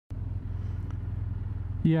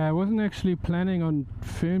Yeah, I wasn't actually planning on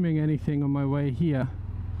filming anything on my way here,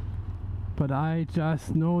 but I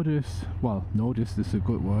just noticed, well, noticed is a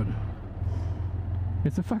good word.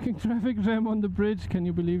 It's a fucking traffic jam on the bridge, can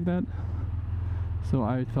you believe that? So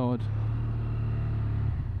I thought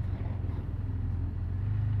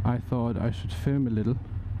I should film a little.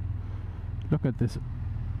 Look at this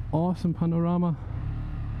awesome panorama.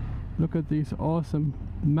 Look at these awesome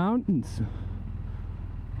mountains.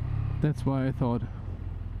 That's why I thought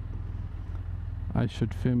I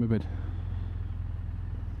should film a bit.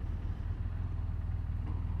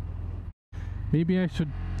 Maybe I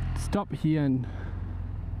should stop here and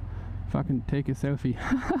fucking take a selfie.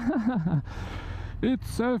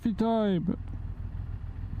 It's selfie time!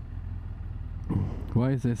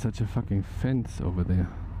 Why is there such a fucking fence over there?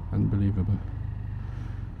 Unbelievable.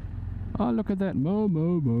 Oh, look at that. Mo,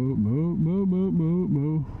 mo, mo, mo, mo, mo, mo,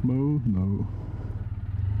 mo, mo, mo.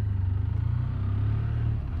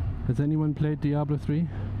 Has anyone played Diablo 3?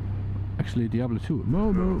 Actually, Diablo 2.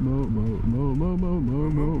 Mo, mo, mo, mo, mo, mo, mo,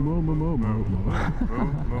 mo, mo, mo, mo, mo,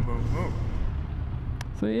 mo.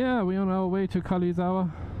 So yeah, we're on our way to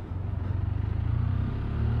Karuizawa.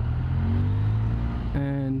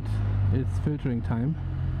 And it's filtering time.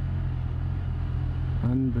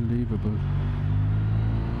 Unbelievable.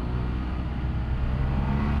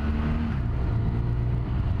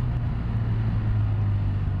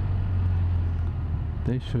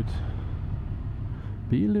 They should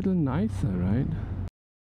be a little nicer, right?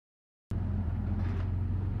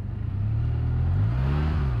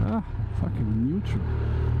 Ah, fucking neutral.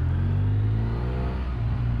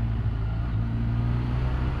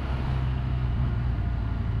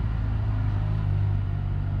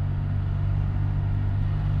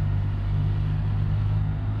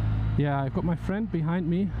 Yeah, I've got my friend behind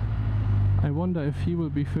me. I wonder if he will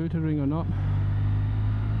be filtering or not.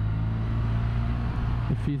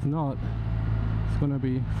 If he's not, it's gonna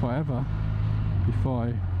be forever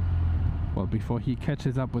before he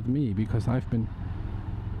catches up with me, because I've been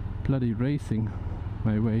bloody racing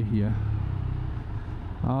my way here.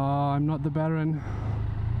 Oh, I'm not the Baron.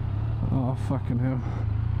 Oh, fucking hell.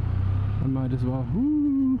 I might as well.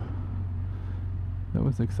 Woo! That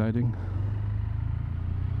was exciting.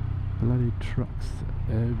 Bloody trucks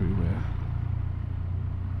everywhere.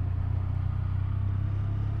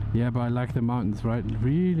 Yeah, but I like the mountains, right?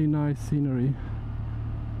 Really nice scenery.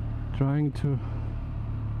 Trying to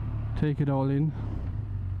take it all in.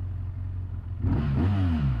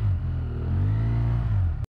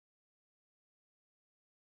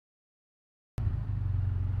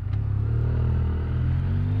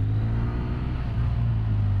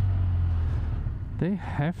 They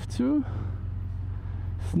have to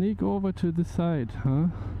sneak over to the side, huh?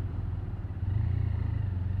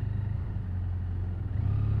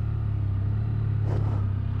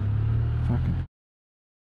 Fucking.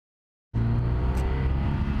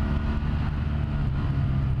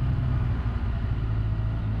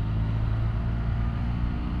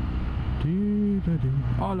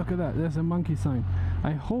 Oh, look at that, there's a monkey sign.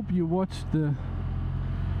 I hope you watched the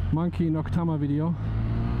monkey Noctama video.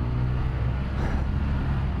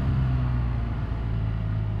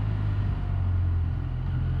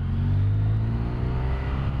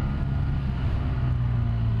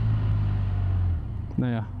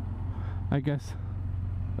 Naja, I guess.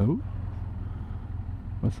 Oh,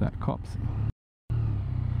 what's that? Cops.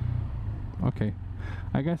 Okay,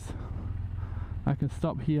 I guess I can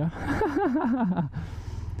stop here.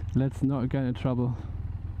 Let's not get in trouble.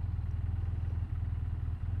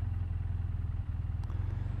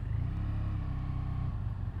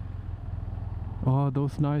 Oh,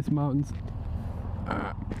 those nice mountains.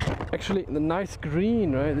 Actually, the nice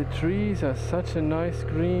green, right? The trees are such a nice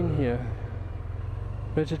green here.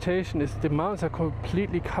 Vegetation is, the mountains are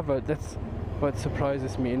completely covered. That's what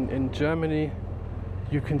surprises me. In Germany,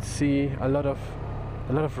 you can see a lot of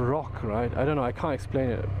rock, right? I don't know, I can't explain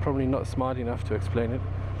it. Probably not smart enough to explain it.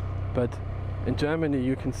 But in Germany,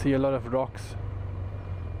 you can see a lot of rocks,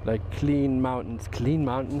 like clean mountains.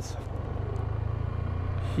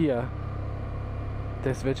 Here,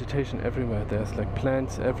 there's vegetation everywhere. There's like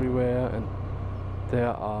plants everywhere, and there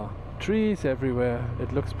are trees everywhere.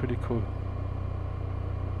 It looks pretty cool.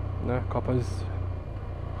 No, coppers.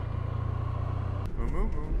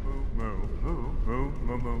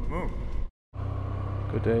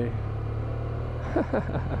 Good day.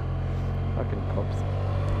 Fucking cops.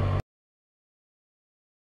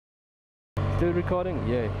 Still recording?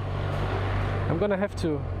 Yay. I'm gonna have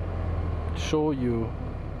to show you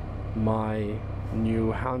my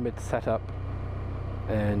new helmet setup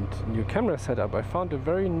and new camera setup. I found a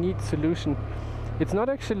very neat solution. It's not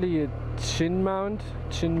actually a chin mount.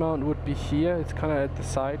 Chin mount would be here. It's kind of at the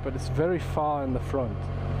side, but it's very far in the front.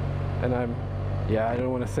 And I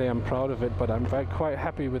don't want to say I'm proud of it, but I'm quite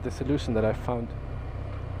happy with the solution that I found.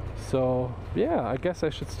 So yeah, I guess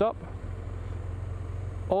I should stop.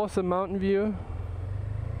 Awesome mountain view.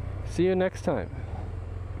 See you next time.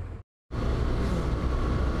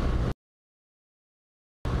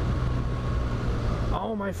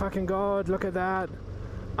 Oh my fucking god, look at that.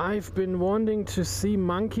 I've been wanting to see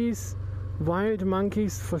monkeys, wild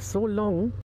monkeys, for so long.